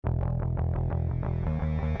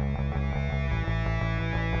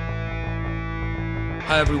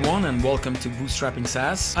Hi everyone and welcome to Bootstrapping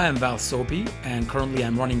SaaS. I am Val Sopi and currently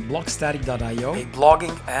I'm running Blockstatic.io, a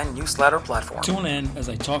blogging and newsletter platform. Tune in as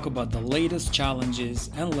I talk about the latest challenges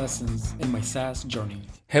and lessons in my SaaS journey.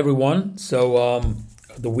 Hey everyone, so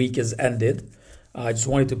the week has ended. I just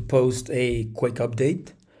wanted to post a quick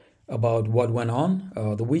update about what went on.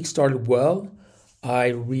 The week started well. I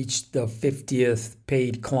reached the 50th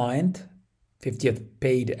paid client, 50th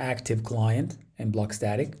paid active client in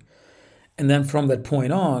Blockstatic. And then from that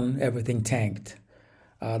point on, everything tanked.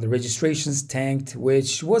 The registrations tanked,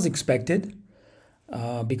 which was expected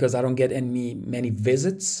because I don't get many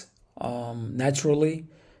visits naturally.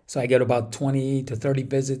 So I get about 20 to 30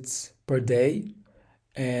 visits per day.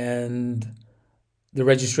 And the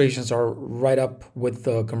registrations are right up with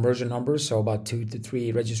the conversion numbers, so about 2 to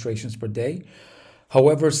 3 registrations per day.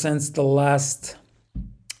 However, since the last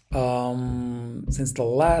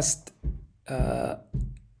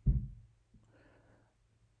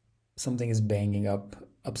something is banging up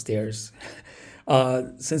upstairs.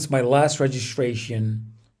 Since my last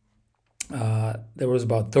registration, there was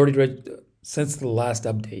about 30 since the last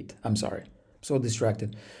update. I'm sorry, I'm so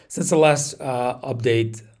distracted. Since the last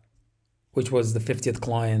update, which was the 50th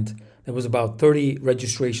client, there was about 30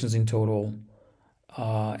 registrations in total,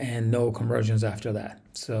 and no conversions after that.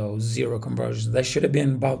 So 0 conversions. That should have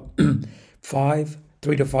been about 3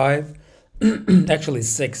 to 5, actually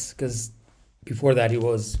 6, because before that, it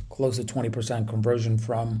was close to 20% conversion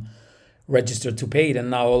from registered to paid,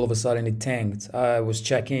 and now all of a sudden it tanked. I was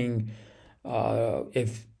checking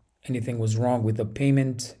if anything was wrong with the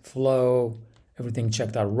payment flow. Everything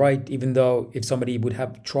checked out right, even though if somebody would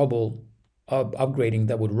have trouble upgrading,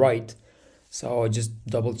 that would write. So I just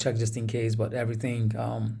double checked just in case, but everything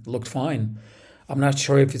looked fine. I'm not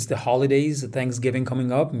sure if it's the holidays, Thanksgiving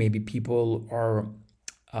coming up. Maybe people are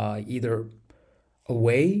either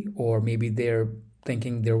away, or maybe they're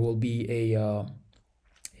thinking there will be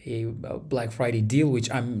a Black Friday deal, which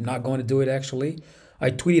I'm not going to do it actually.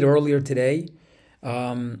 I tweeted earlier today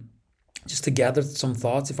just to gather some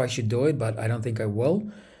thoughts if I should do it, but I don't think I will.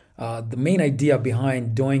 The main idea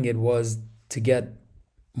behind doing it was to get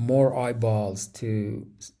more eyeballs to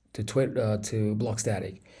Twitter, to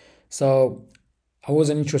Blockstatic. So I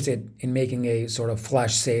wasn't interested in making a sort of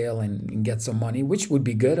flash sale and get some money, which would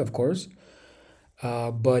be good, of course.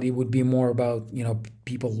 But it would be more about,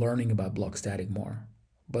 people learning about Blockstatic more.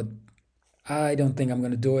 But I don't think I'm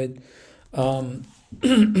going to do it.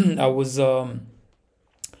 I was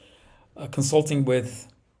consulting with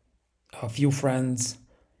a few friends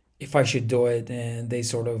if I should do it, and they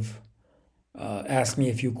sort of asked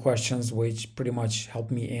me a few questions, which pretty much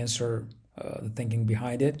helped me answer the thinking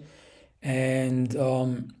behind it. And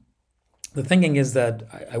the thinking is that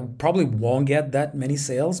I probably won't get that many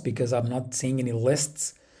sales because I'm not seeing any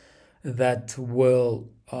lists that will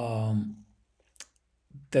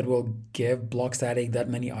give Blockstatic that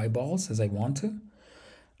many eyeballs as I want to.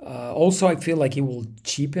 Also, I feel like it will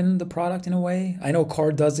cheapen the product in a way. I know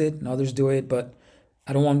Card does it and others do it, but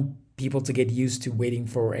I don't want people to get used to waiting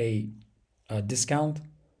for a discount.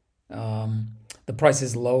 The price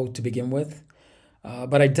is low to begin with.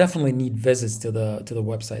 But I definitely need visits to the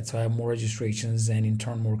website, so I have more registrations and in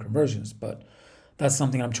turn more conversions. But that's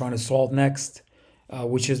something I'm trying to solve next,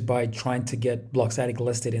 which is by trying to get Blockstatic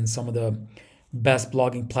listed in some of the best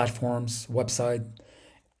blogging platforms,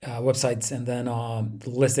 websites, and then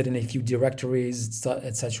listed in a few directories,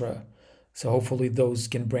 etc. So hopefully those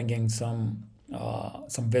can bring in some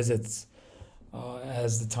visits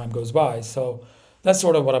as the time goes by. So that's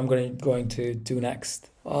sort of what I'm going to do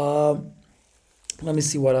next. Let me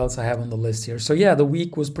see what else I have on the list here. So yeah, the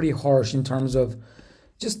week was pretty harsh in terms of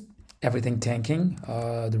just everything tanking,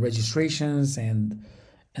 the registrations and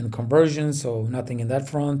conversions. So nothing in that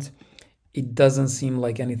front. It doesn't seem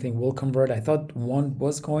like anything will convert. I thought one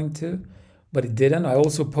was going to, but it didn't. I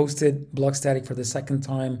also posted Blockstatic for the second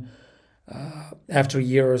time after a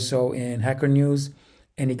year or so in Hacker News,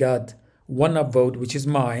 and it got one upvote, which is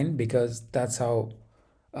mine because that's how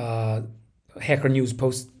Hacker News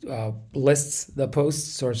lists the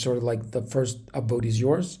posts, or sort of like the first upvote is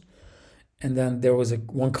yours. And then there was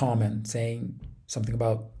one comment saying something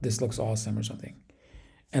about this looks awesome or something.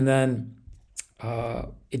 And then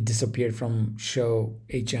it disappeared from show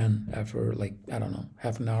HN after I don't know,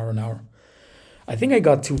 half an hour. I think I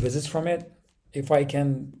got 2 visits from it, if I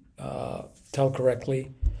can tell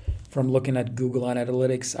correctly from looking at Google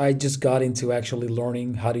Analytics. I just got into actually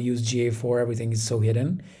learning how to use GA4. Everything is so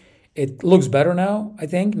hidden. It looks better now, I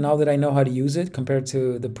think, now that I know how to use it compared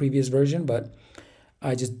to the previous version, but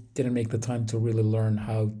I just didn't make the time to really learn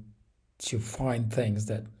how to find things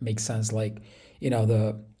that make sense, like,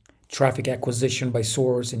 the traffic acquisition by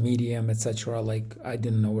source and medium, etc. Like I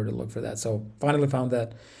didn't know where to look for that, so finally found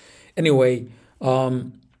that. Anyway,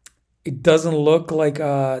 um, it doesn't look like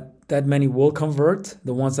that many will convert.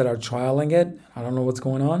 The ones that are trialing it, I don't know what's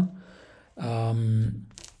going on. Um,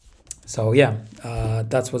 so yeah,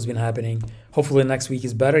 that's what's been happening. Hopefully next week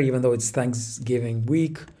is better, even though it's Thanksgiving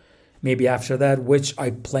week. Maybe after that, which I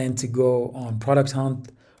plan to go on Product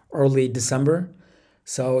Hunt early December.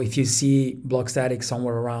 So if you see Block Static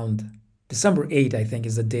somewhere around December 8th, I think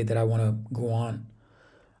is the date that I want to go on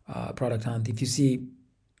Product Hunt. If you see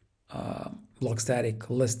uh, Block Static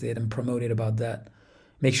listed and promoted about that,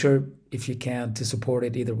 make sure if you can to support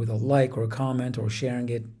it either with a like or a comment or sharing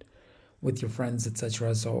it with your friends,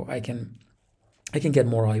 etc. So I can get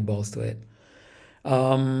more eyeballs to it.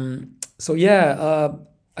 So yeah,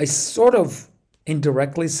 I sort of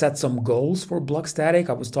indirectly set some goals for Block Static.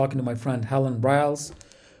 I was talking to my friend Helen Briles,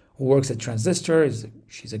 who works at Transistor.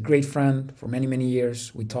 She's a great friend for many, many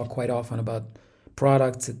years. We talk quite often about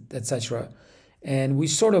products, etc. And we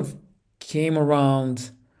sort of came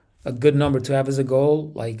around a good number to have as a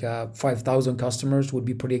goal, like 5,000 customers would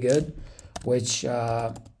be pretty good, which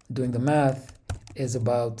doing the math is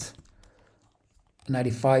about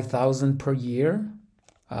 95,000 per year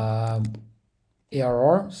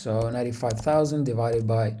ARR. So 95,000 divided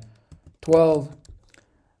by 12,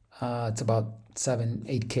 it's about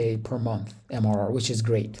 8K per month MRR, which is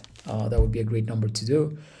great. That would be a great number to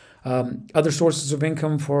do. Other sources of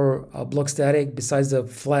income for Block Static, besides the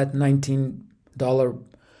flat $19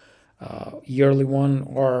 yearly one,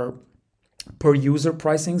 or per user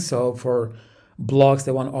pricing. So for blogs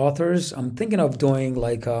that want authors, I'm thinking of doing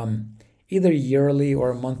like either yearly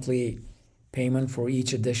or monthly payment for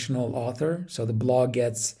each additional author. So the blog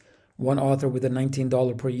gets one author with a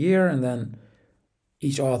 $19 per year, and then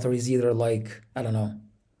each author is either like, I don't know,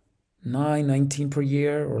 19 per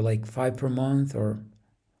year, or like 5 per month, or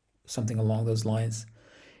something along those lines.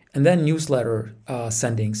 And then newsletter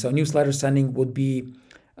sending. So newsletter sending would be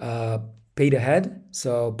paid ahead,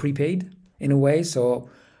 so prepaid in a way. So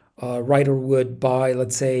a writer would buy,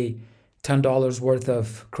 let's say, $10 worth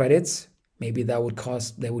of credits. Maybe that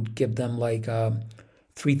would give them like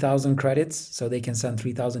 3,000 credits, so they can send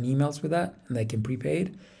 3,000 emails with that, and they can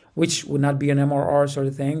prepaid, which would not be an MRR sort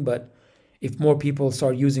of thing. But if more people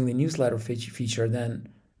start using the newsletter feature, then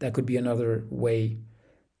that could be another way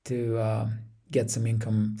to get some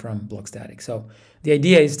income from Block Static. So the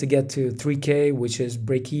idea is to get to 3K, which is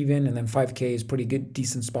break even, and then 5K is pretty good,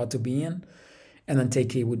 decent spot to be in, and then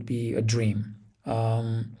 10K would be a dream.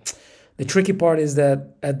 The tricky part is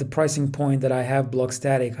that at the pricing point that I have Block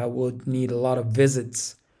Static, I would need a lot of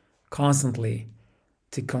visits constantly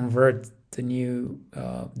to convert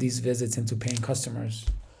these visits into paying customers.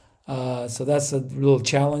 So that's a little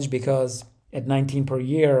challenge, because at 19 per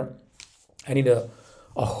year, I need a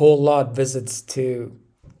whole lot visits to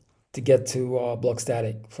get to Block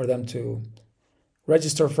Static for them to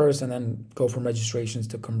register first, and then go from registrations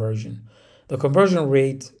to conversion. The conversion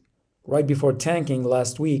rate right before tanking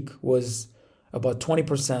last week was about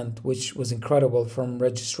 20%, which was incredible, from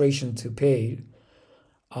registration to paid.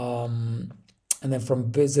 And then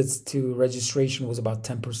from visits to registration was about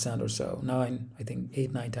 10% or so, 8,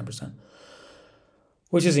 9, 10%,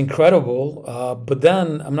 which is incredible. But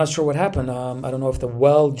then I'm not sure what happened. I don't know if the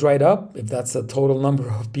well dried up, if that's the total number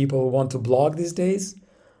of people who want to blog these days.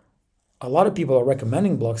 A lot of people are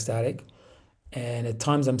recommending Block Static, and at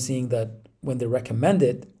times I'm seeing that when they recommend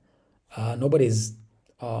it, nobody's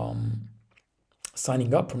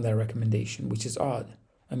signing up from their recommendation, which is odd.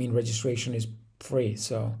 I mean, registration is free,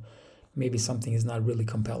 so maybe something is not really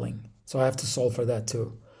compelling. So I have to solve for that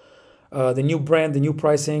too. The new brand, the new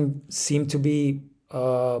pricing seem to be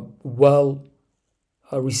well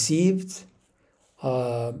received.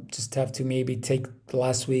 Just have to maybe take the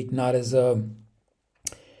last week not as a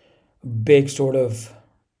big sort of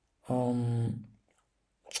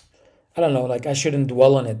I don't know, like I shouldn't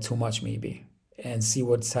dwell on it too much maybe, and see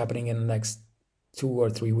what's happening in the next 2 or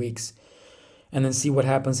 3 weeks, and then see what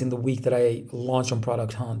happens in the week that I launch on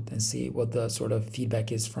Product Hunt, and see what the sort of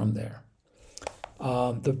feedback is from there.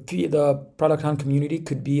 The Product Hunt community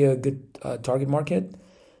could be a good target market,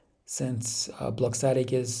 since Block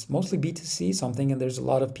Static is mostly B2C something, and there's a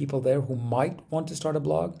lot of people there who might want to start a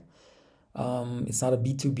blog. It's not a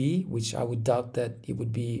B2B, which I would doubt that it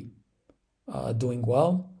would be doing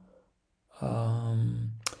well.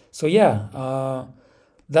 So yeah,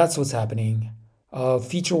 that's what's happening.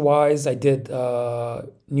 Feature-wise, I did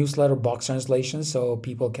newsletter box translation, so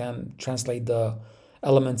people can translate the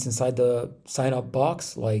elements inside the sign-up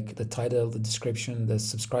box, like the title, the description, the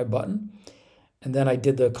subscribe button, And then I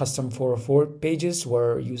did the custom 404 pages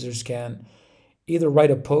where users can either write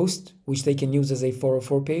a post, which they can use as a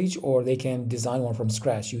 404 page, or they can design one from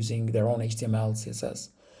scratch using their own HTML, CSS.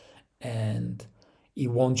 And it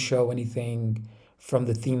won't show anything from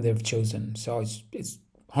the theme they've chosen. So it's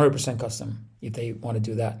 100% custom if they want to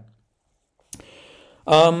do that.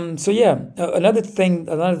 So yeah, another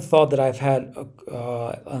thought that I've had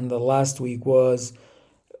on the last week was,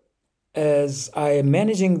 as I am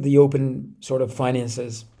managing the open sort of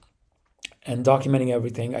finances and documenting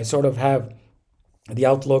everything, I sort of have the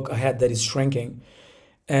outlook ahead that is shrinking.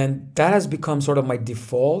 And that has become sort of my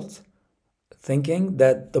default thinking,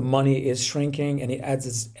 that the money is shrinking and it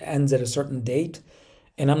ends at a certain date.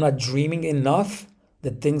 And I'm not dreaming enough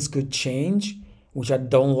that things could change, which I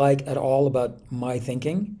don't like at all about my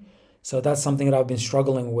thinking. So that's something that I've been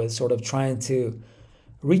struggling with, sort of trying to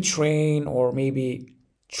retrain or maybe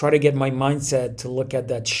try to get my mindset to look at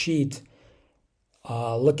that sheet,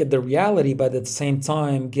 look at the reality, but at the same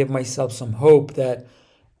time, give myself some hope that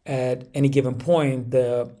at any given point,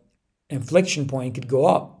 the inflection point could go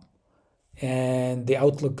up and the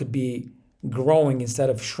outlook could be growing instead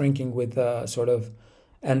of shrinking with a sort of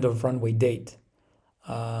end of runway date.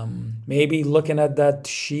 Maybe looking at that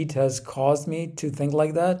sheet has caused me to think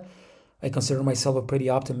like that. I consider myself a pretty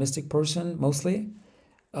optimistic person mostly.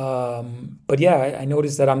 But yeah, I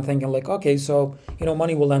noticed that I'm thinking like, okay, so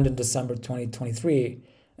money will end in December 2023,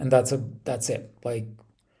 and that's it. Like,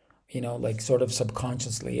 like sort of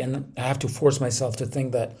subconsciously, and I have to force myself to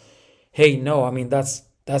think that, hey, no, I mean that's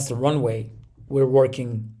the runway. We're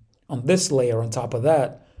working on this layer on top of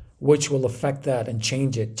that, which will affect that and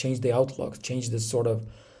change the outlook, change this sort of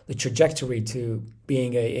the trajectory to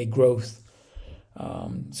being a growth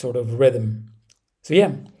sort of rhythm. So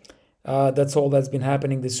yeah, that's all that's been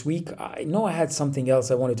happening this week. I know I had something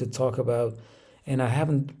else I wanted to talk about, and I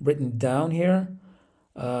haven't written down here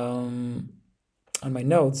on my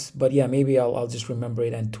notes. But yeah, maybe I'll just remember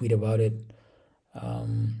it and tweet about it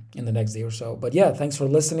in the next day or so. But yeah, thanks for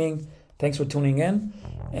listening. Thanks for tuning in,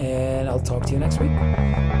 and I'll talk to you next week.